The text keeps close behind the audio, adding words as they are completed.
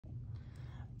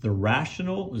The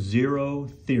Rational Zero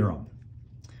Theorem.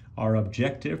 Our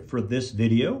objective for this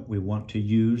video, we want to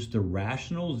use the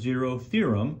Rational Zero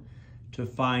Theorem to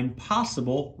find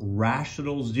possible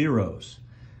rational zeros.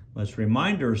 Let's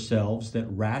remind ourselves that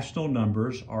rational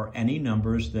numbers are any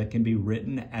numbers that can be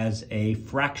written as a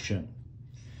fraction.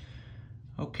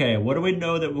 Okay, what do we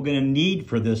know that we're going to need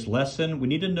for this lesson? We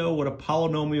need to know what a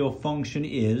polynomial function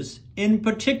is. In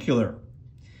particular,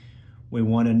 we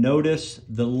want to notice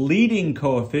the leading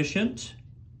coefficient,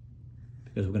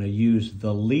 because we're going to use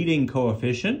the leading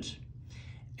coefficient,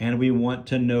 and we want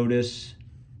to notice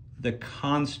the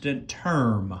constant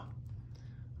term.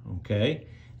 Okay,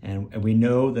 and we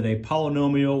know that a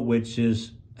polynomial which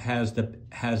has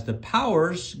the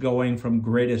powers going from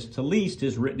greatest to least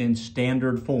is written in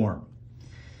standard form.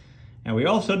 And we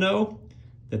also know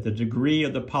that the degree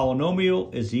of the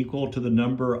polynomial is equal to the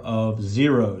number of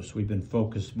zeros. We've been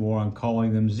focused more on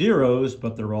calling them zeros,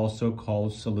 but they're also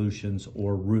called solutions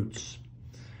or roots.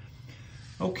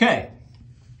 Okay,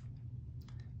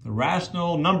 the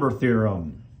rational number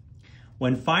theorem.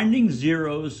 When finding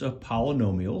zeros of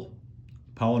polynomial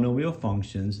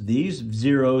functions, these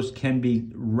zeros can be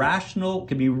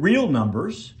real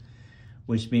numbers,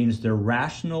 which means they're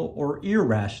rational or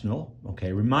irrational.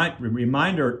 Okay,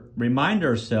 remind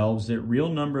ourselves that real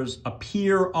numbers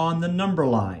appear on the number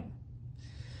line.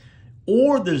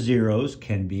 Or the zeros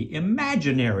can be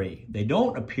imaginary. They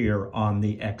don't appear on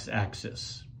the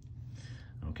x-axis.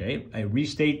 Okay, I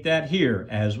restate that here.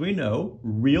 As we know,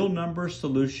 real number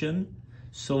solutions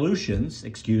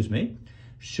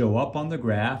show up on the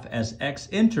graph as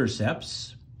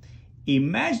x-intercepts.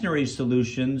 Imaginary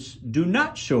solutions do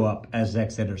not show up as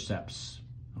x-intercepts,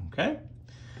 okay?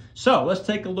 So let's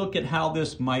take a look at how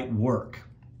this might work.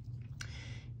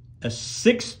 A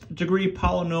sixth degree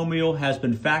polynomial has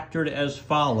been factored as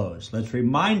follows. Let's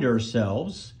remind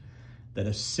ourselves that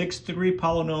a sixth degree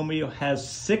polynomial has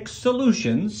 6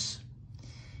 solutions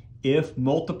if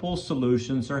multiple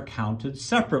solutions are counted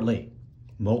separately.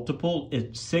 Multiple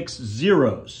is 6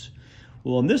 zeros.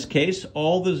 Well, in this case,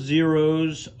 all the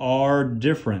zeros are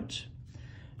different.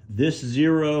 This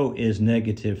 0 is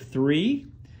 -3.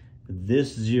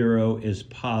 This 0 is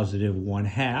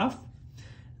 +1/2.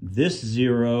 This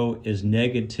 0 is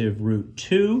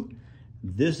 -√2.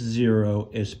 This 0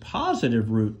 is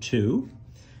 +√2.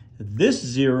 This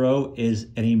 0 is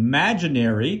an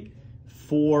imaginary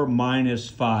 4 minus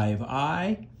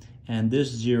 5i. And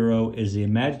this 0 is the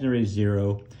imaginary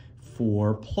 0,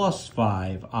 4 plus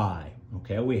 5i.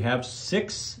 Okay, we have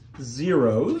 6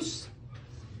 zeros,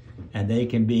 and they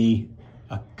can be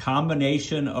a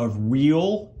combination of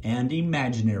real and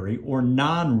imaginary or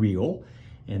non-real.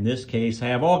 In this case, I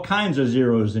have all kinds of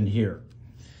zeros in here.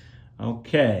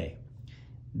 Okay,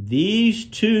 these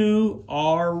two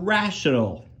are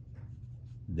rational.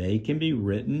 They can be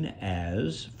written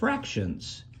as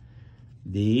fractions.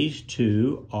 These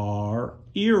two are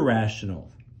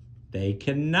irrational. They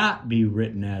cannot be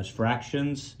written as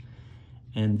fractions.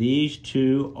 And these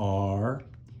two are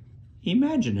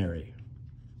imaginary.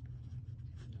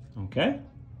 Okay?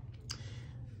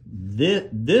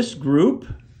 This group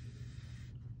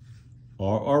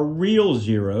are real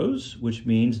zeros, which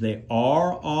means they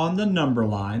are on the number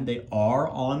line. They are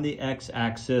on the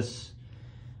x-axis.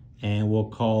 And we'll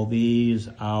call these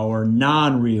our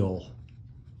non-real,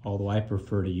 although I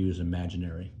prefer to use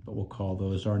imaginary, but we'll call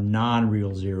those our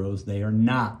non-real zeros. They are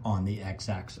not on the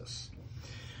x-axis.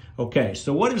 Okay,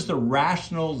 so what is the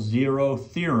Rational Zero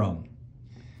Theorem?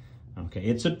 Okay,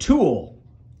 it's a tool.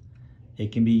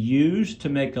 It can be used to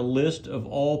make a list of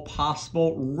all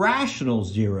possible rational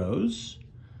zeros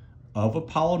of a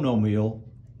polynomial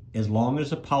as long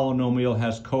as a polynomial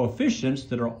has coefficients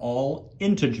that are all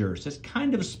integers. It's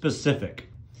kind of specific.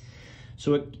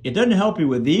 So it doesn't help you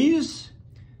with these,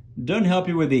 doesn't help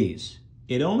you with these.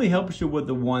 It only helps you with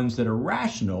the ones that are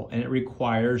rational, and it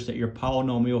requires that your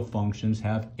polynomial functions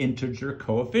have integer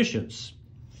coefficients.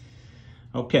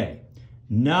 Okay,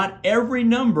 not every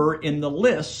number in the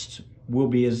list will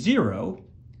be a 0,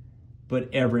 but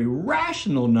every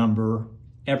rational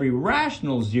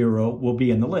zero will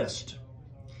be in the list.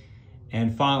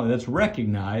 And finally, let's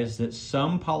recognize that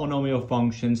some polynomial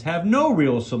functions have no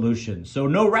real solutions, so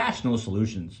no rational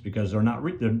solutions, because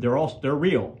they're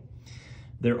real.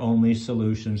 Their only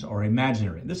solutions are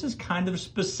imaginary. This is kind of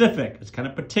specific. It's kind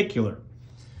of particular.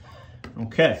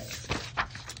 Okay.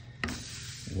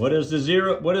 What does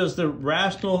the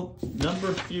rational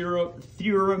number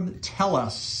theorem tell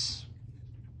us?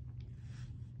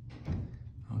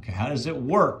 Okay, how does it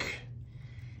work?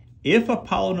 If a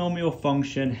polynomial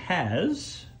function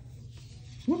has,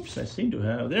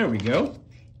 there we go,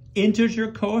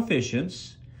 integer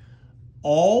coefficients,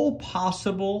 all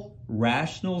possible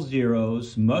rational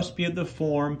zeros must be of the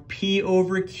form P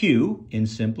over Q in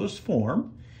simplest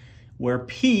form, where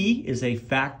P is a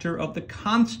factor of the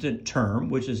constant term,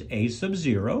 which is a sub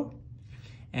 0,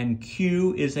 and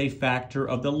Q is a factor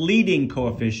of the leading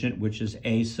coefficient, which is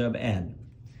a sub n.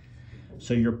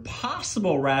 So your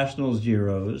possible rational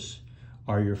zeros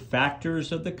are your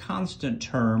factors of the constant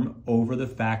term over the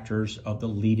factors of the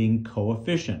leading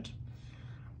coefficient.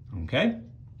 Okay,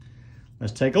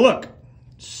 let's take a look.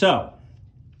 So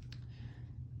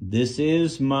this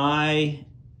is my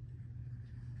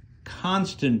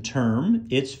constant term.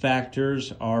 Its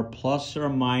factors are plus or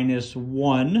minus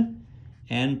 1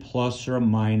 and plus or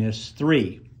minus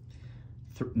 3.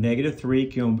 Negative 3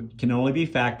 can only be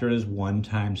factored as 1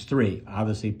 times 3.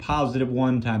 Obviously, positive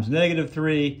 1 times negative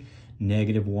 3,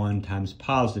 negative 1 times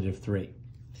positive 3.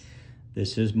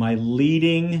 This is my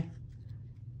leading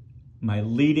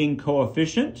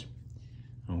coefficient.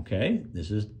 Okay,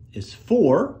 this is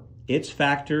 4. Its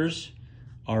factors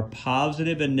are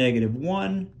positive and negative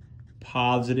 1,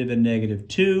 positive and negative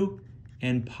 2,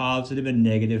 and positive and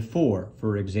negative 4.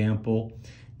 For example,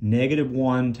 negative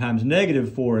 1 times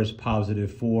negative 4 is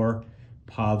positive 4.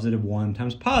 Positive 1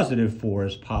 times positive 4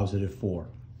 is positive 4.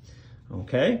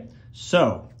 Okay,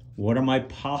 so what are my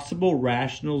possible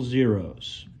rational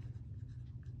zeros?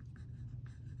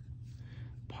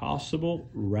 Possible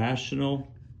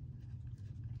rational,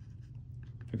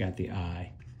 forgot the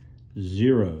I,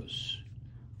 zeros.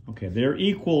 Okay, they're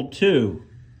equal to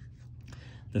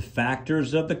the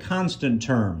factors of the constant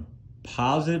term,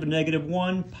 positive negative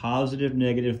 1, positive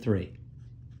negative 3,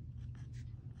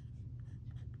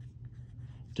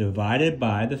 divided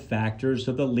by the factors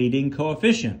of the leading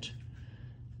coefficient,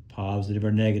 positive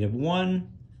or negative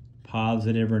 1,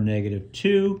 positive or negative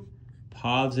 2,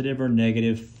 positive or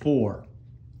negative 4.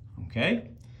 Okay?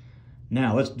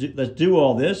 Now let's do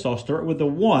all this. I'll start with the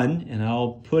 1 and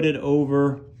I'll put it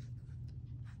over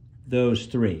those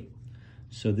 3.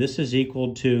 So this is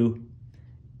equal to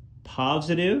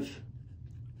positive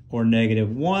or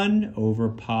negative 1 over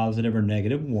positive or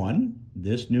negative 1.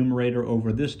 This numerator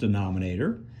over this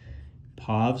denominator.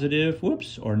 Positive,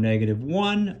 or negative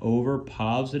 1 over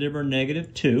positive or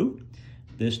negative 2.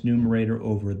 This numerator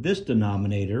over this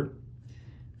denominator.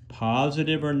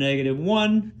 Positive or negative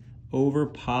 1 over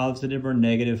positive or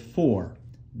negative 4.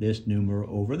 This numerator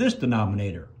over this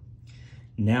denominator.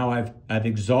 Now I've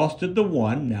exhausted the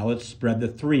 1. Now let's spread the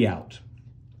 3 out.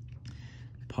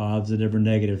 Positive or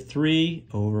negative 3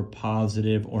 over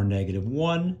positive or negative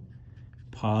 1.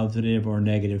 Positive or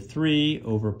negative 3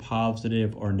 over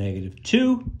positive or negative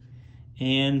 2.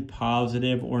 And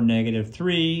positive or negative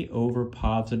 3 over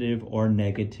positive or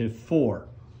negative 4.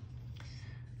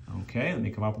 Okay, let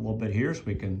me come up a little bit here so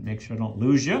we can make sure I don't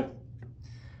lose you.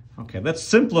 Okay, let's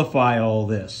simplify all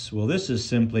this. Well, this is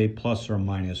simply plus or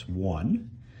minus 1.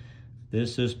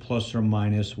 This is plus or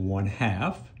minus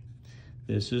 1/2.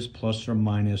 This is plus or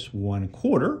minus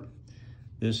 1/4.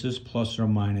 This is plus or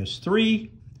minus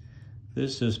 3.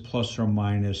 This is plus or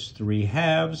minus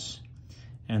 3/2.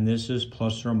 And this is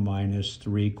plus or minus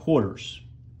 3/4.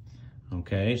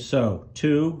 Okay, so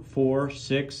 2, 4,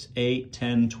 6, 8,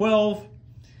 10, 12.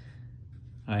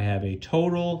 I have a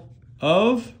total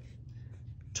of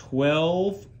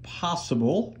 12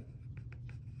 possible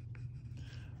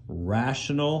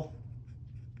rational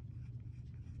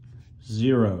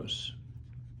zeros.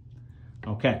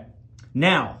 Okay,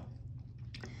 now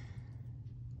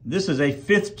this is a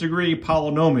 5th degree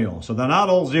polynomial, so they're not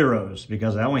all zeros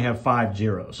because I only have 5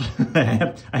 zeros. I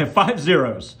have 5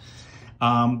 zeros.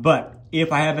 But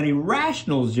if I have any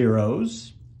rational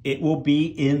zeros, it will be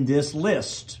in this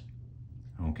list.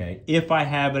 Okay, if I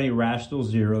have any rational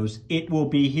zeros, it will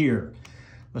be here.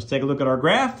 Let's take a look at our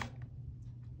graph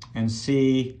and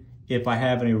see if I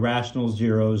have any rational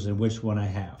zeros and which one I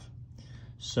have.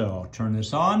 So I'll turn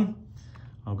this on.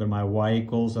 I'll go to my y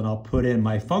equals and I'll put in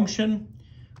my function,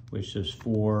 which is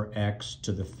 4x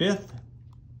to the 5th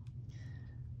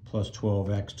plus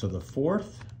 12x to the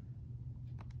 4th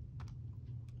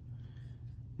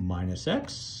minus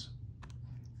x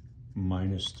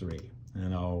minus 3.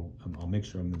 And I'll make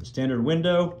sure I'm in the standard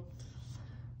window.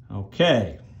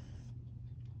 Okay.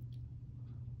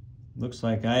 Looks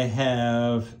like I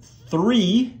have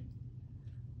 3.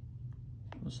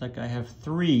 Looks like I have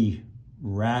 3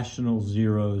 rational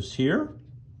zeros here.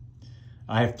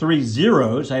 I have 3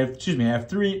 zeros. I have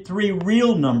three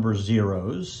real number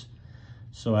zeros.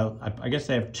 So I guess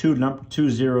I have two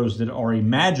zeros that are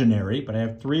imaginary, but I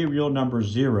have 3 real number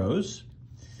zeros.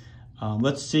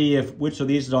 Let's see which of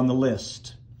these is on the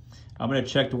list. I'm going to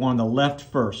check the one on the left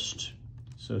first.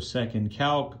 So second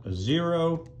calc, a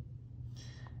 0.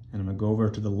 And I'm going to go over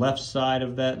to the left side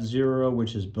of that 0,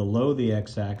 which is below the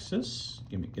x-axis.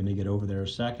 Let me get over there a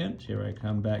second. Here I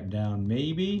come back down,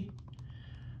 maybe.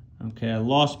 Okay, I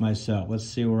lost myself. Let's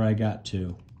see where I got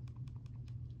to.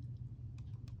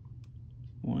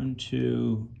 1,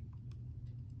 2.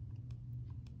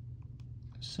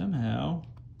 Somehow,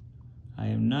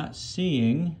 I'm not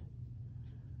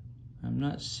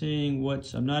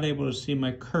able to see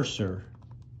my cursor.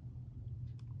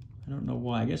 I don't know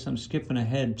why. I guess I'm skipping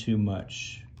ahead too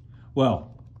much.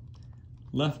 Well,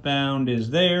 left bound is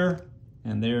there,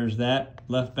 and there's that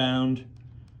left bound.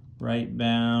 Right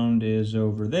bound is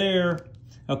over there.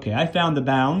 Okay, I found the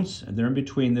bounds. They're in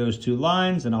between those two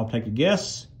lines, and I'll take a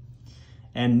guess.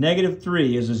 And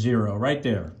 -3 is a 0 right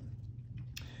there.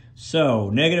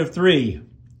 So, -3.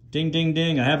 Ding, ding,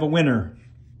 ding, I have a winner.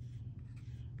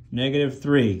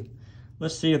 -3.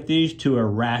 Let's see if these two are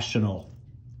rational.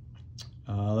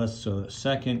 So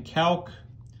second calc,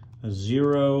 a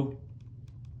 0.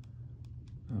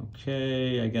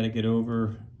 Okay, I got to get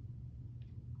over.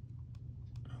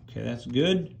 Okay, that's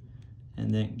good.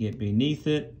 And then get beneath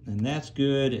it, and that's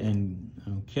good. And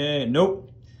okay,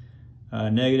 nope.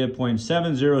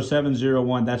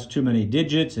 -0.70701. That's too many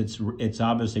digits. It's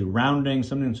obviously rounding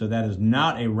something, so that is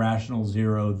not a rational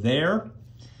 0 there.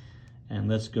 And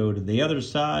let's go to the other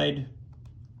side.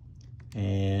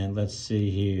 And let's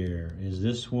see here. Is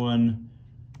this one?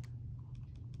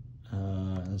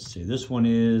 Let's see. This one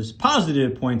is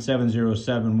positive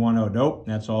 0.70710. Nope,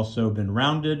 that's also been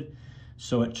rounded.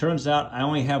 So it turns out I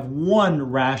only have one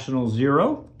rational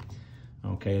 0.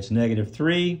 Okay, it's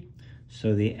 -3.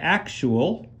 So the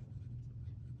actual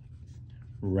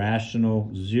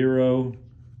rational 0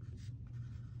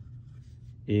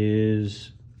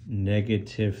 is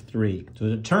 -3. So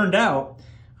as it turned out,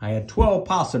 I had 12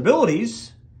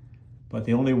 possibilities, but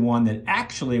the only one that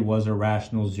actually was a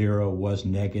rational 0 was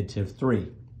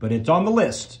 -3. But it's on the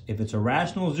list. If it's a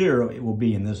rational 0, it will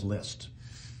be in this list.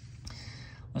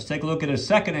 Let's take a look at a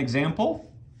second example.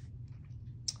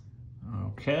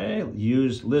 Okay,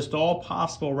 list all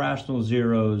possible rational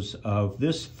zeros of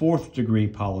this 4th degree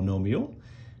polynomial,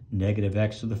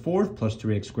 -x to the 4th plus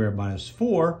 3x squared minus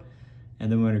 4,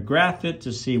 and then we're going to graph it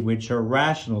to see which are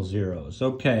rational zeros.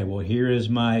 Okay, well here is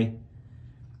my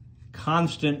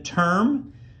constant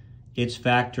term. Its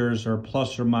factors are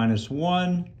plus or minus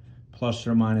 1, plus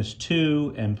or minus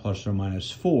 2, and plus or minus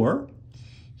 4.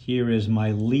 Here is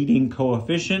my leading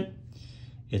coefficient.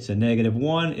 It's a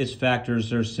 -1. Its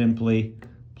factors are simply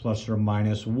plus or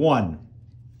minus 1.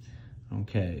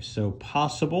 Okay, so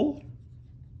possible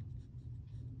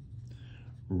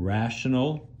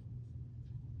rational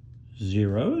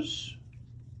zeros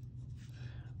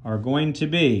are going to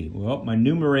be, well, my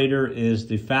numerator is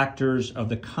the factors of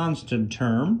the constant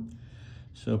term.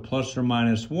 So plus or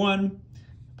minus 1,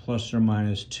 plus or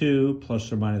minus 2,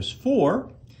 plus or minus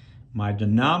 4. My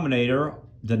denominator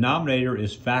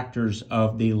is factors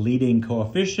of the leading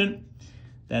coefficient.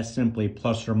 That's simply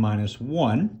plus or minus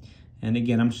 1. And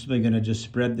again, I'm simply going to just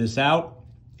spread this out.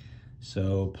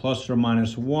 So plus or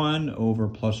minus 1 over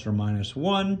plus or minus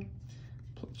 1.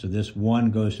 So this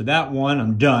 1 goes to that 1.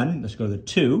 I'm done. Let's go to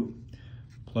 2.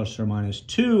 Plus or minus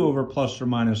 2 over plus or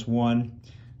minus 1.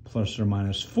 Plus or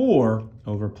minus 4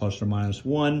 over plus or minus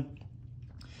 1.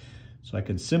 So I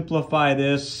can simplify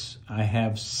this. I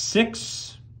have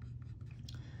 6.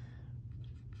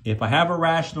 If I have a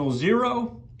rational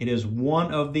 0, it is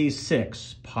one of these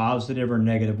 6. Positive or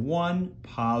 -1,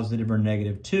 positive or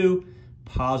 -2,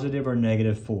 positive or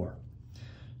 -4.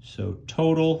 So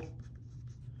total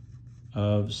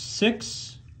of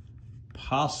 6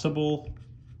 possible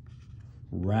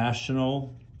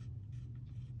rational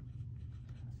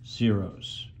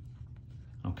zeros.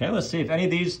 Okay, let's see if any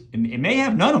of these, it may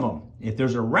have none of them. If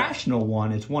there's a rational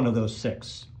one, it's one of those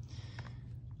 6.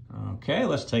 Okay,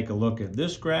 let's take a look at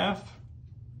this graph.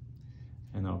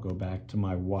 And I'll go back to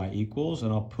my y equals,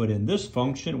 and I'll put in this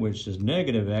function, which is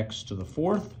 -x to the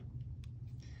 4th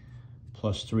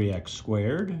plus 3x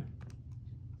squared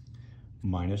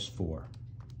minus 4.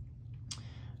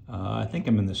 I think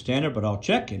I'm in the standard, but I'll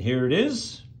check, and here it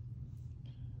is.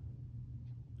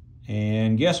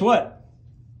 And guess what?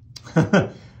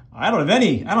 I don't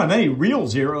have any real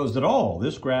zeros at all.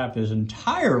 This graph is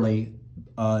entirely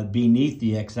beneath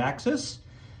the x-axis,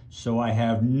 so I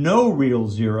have no real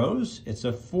zeros. It's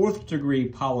a 4th degree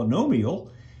polynomial,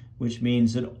 which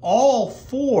means that all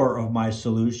 4 of my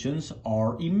solutions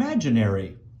are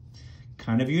imaginary.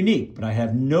 Kind of unique, but I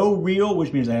have no real,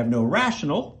 which means I have no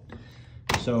rational.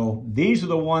 So these are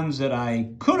the ones that I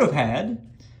could have had,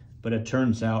 but it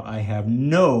turns out I have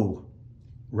no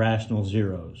rational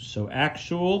zeros. So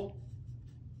actual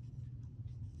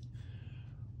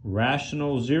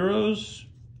rational zeros?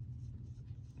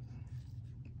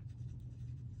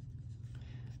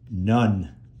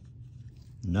 None.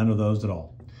 None of those at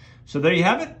all. So there you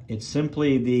have it. It's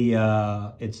simply the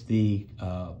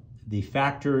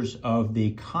factors of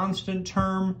the constant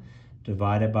term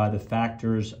divided by the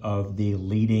factors of the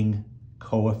leading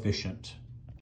coefficient.